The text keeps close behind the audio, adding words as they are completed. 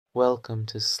Welcome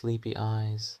to Sleepy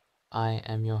Eyes. I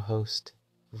am your host,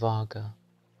 Vaga.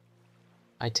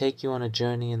 I take you on a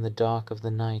journey in the dark of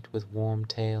the night with warm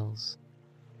tales.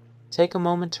 Take a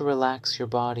moment to relax your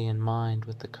body and mind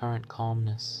with the current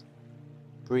calmness.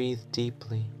 Breathe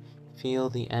deeply, feel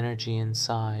the energy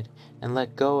inside, and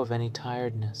let go of any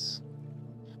tiredness.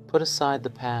 Put aside the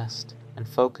past and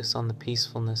focus on the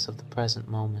peacefulness of the present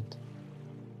moment.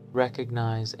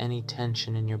 Recognize any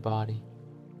tension in your body.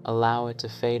 Allow it to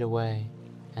fade away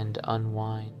and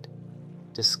unwind.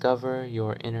 Discover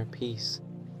your inner peace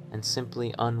and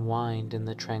simply unwind in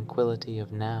the tranquility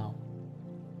of now.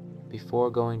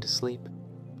 Before going to sleep,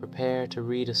 prepare to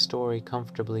read a story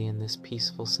comfortably in this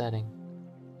peaceful setting.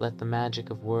 Let the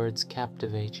magic of words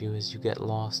captivate you as you get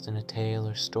lost in a tale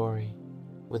or story.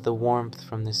 With the warmth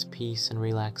from this peace and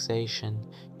relaxation,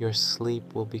 your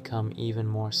sleep will become even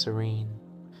more serene.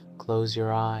 Close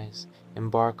your eyes,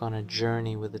 embark on a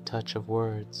journey with a touch of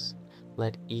words.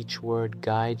 Let each word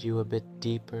guide you a bit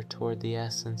deeper toward the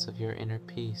essence of your inner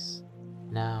peace.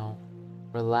 Now,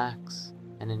 relax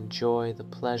and enjoy the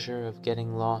pleasure of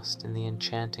getting lost in the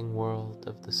enchanting world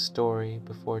of the story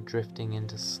before drifting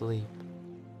into sleep.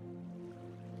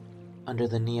 Under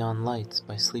the Neon Lights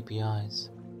by Sleepy Eyes.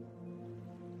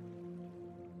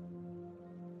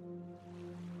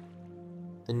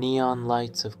 The neon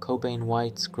lights of Cobain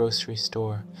White's grocery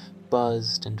store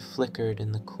buzzed and flickered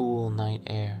in the cool night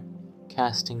air,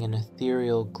 casting an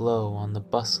ethereal glow on the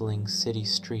bustling city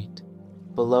street.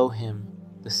 Below him,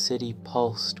 the city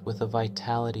pulsed with a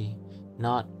vitality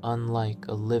not unlike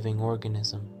a living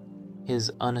organism. His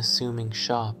unassuming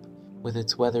shop, with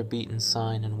its weather-beaten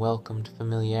sign and welcomed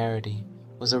familiarity,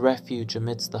 was a refuge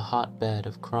amidst the hotbed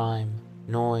of crime,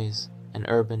 noise, and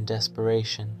urban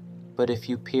desperation. But if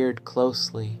you peered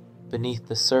closely beneath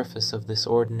the surface of this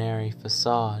ordinary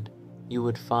facade, you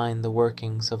would find the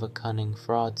workings of a cunning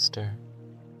fraudster.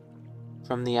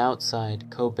 From the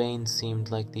outside, Cobain seemed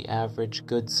like the average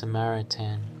Good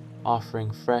Samaritan,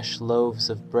 offering fresh loaves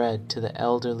of bread to the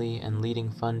elderly and leading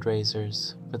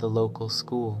fundraisers for the local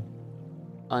school.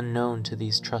 Unknown to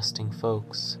these trusting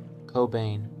folks,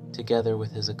 Cobain, together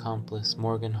with his accomplice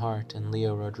Morgan Hart and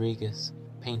Leo Rodriguez,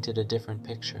 painted a different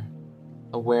picture.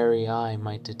 A wary eye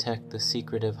might detect the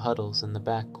secretive huddles in the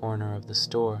back corner of the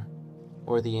store,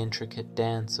 or the intricate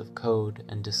dance of code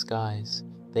and disguise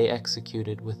they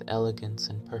executed with elegance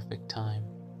and perfect time.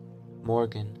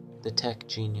 Morgan, the tech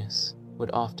genius,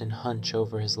 would often hunch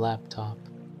over his laptop,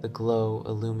 the glow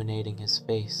illuminating his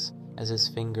face as his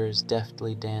fingers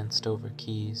deftly danced over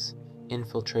keys,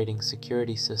 infiltrating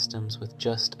security systems with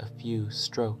just a few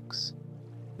strokes.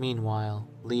 Meanwhile,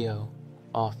 Leo,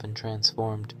 often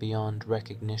transformed beyond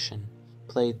recognition,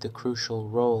 played the crucial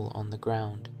role on the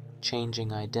ground,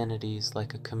 changing identities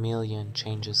like a chameleon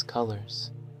changes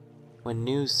colors. When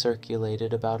news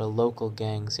circulated about a local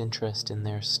gang's interest in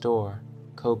their store,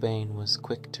 Cobain was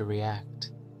quick to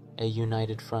react. A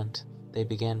united front, they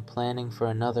began planning for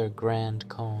another grand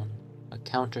con, a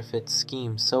counterfeit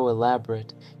scheme so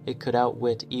elaborate it could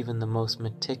outwit even the most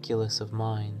meticulous of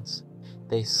minds.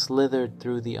 They slithered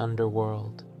through the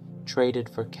underworld, traded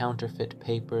for counterfeit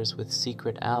papers with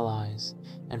secret allies,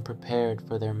 and prepared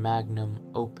for their magnum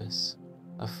opus.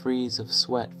 A frieze of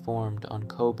sweat formed on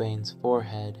Cobain's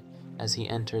forehead as he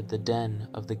entered the den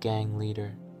of the gang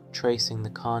leader, tracing the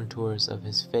contours of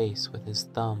his face with his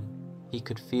thumb. He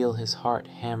could feel his heart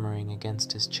hammering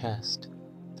against his chest,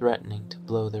 threatening to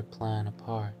blow their plan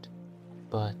apart.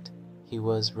 But he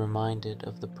was reminded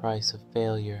of the price of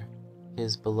failure,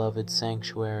 his beloved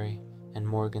sanctuary and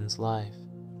Morgan's life,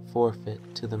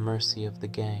 forfeit to the mercy of the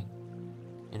gang.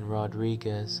 In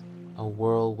Rodriguez, a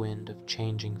whirlwind of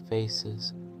changing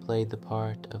faces played the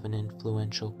part of an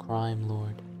influential crime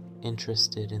lord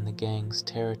interested in the gang's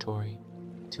territory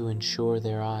to ensure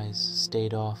their eyes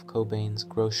stayed off Cobain's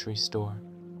grocery store.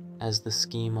 As the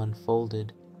scheme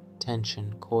unfolded,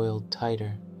 tension coiled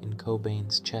tighter in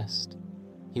Cobain's chest.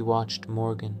 He watched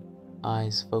Morgan,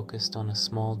 eyes focused on a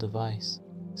small device,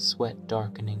 sweat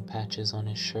darkening patches on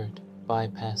his shirt,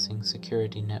 bypassing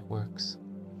security networks.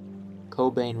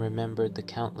 Cobain remembered the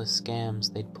countless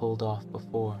scams they'd pulled off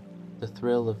before, the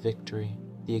thrill of victory,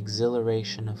 the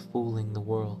exhilaration of fooling the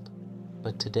world.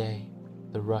 But today,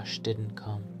 the rush didn't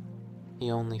come.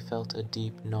 He only felt a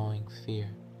deep gnawing fear.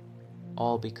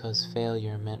 All because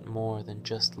failure meant more than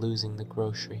just losing the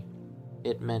grocery.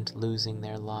 It meant losing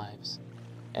their lives.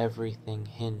 Everything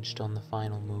hinged on the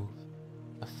final move.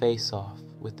 A face-off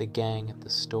with the gang at the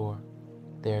store.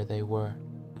 There they were,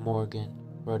 Morgan,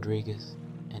 Rodriguez,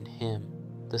 and him,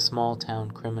 the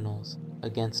small-town criminals,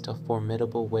 against a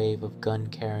formidable wave of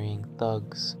gun-carrying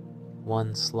thugs.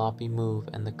 One sloppy move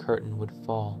and the curtain would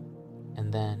fall,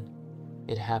 and then,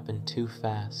 it happened too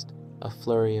fast, a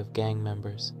flurry of gang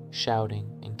members,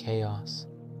 shouting and chaos,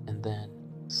 and then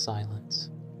silence.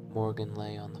 Morgan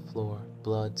lay on the floor,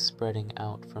 blood spreading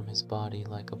out from his body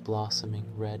like a blossoming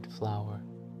red flower.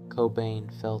 Cobain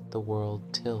felt the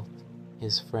world tilt.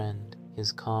 His friend,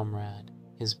 his comrade,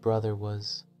 his brother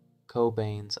was...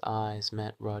 Cobain's eyes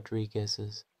met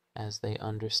Rodriguez's as they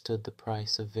understood the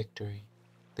price of victory.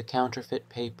 The counterfeit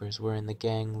papers were in the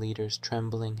gang leader's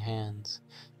trembling hands.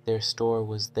 Their store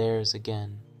was theirs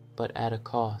again, but at a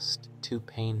cost too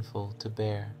painful to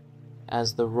bear.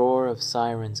 As the roar of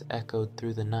sirens echoed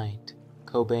through the night,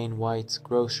 Cobain White's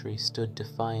grocery stood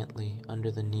defiantly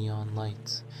under the neon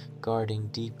lights, guarding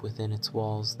deep within its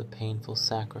walls the painful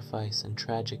sacrifice and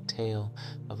tragic tale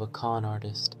of a con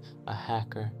artist, a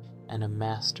hacker, and a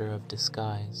master of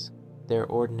disguise. Their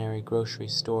ordinary grocery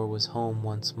store was home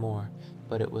once more,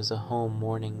 but it was a home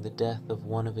mourning the death of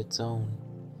one of its own,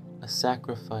 a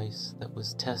sacrifice that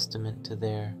was testament to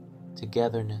their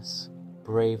togetherness,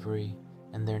 bravery,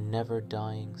 and their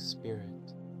never-dying spirit.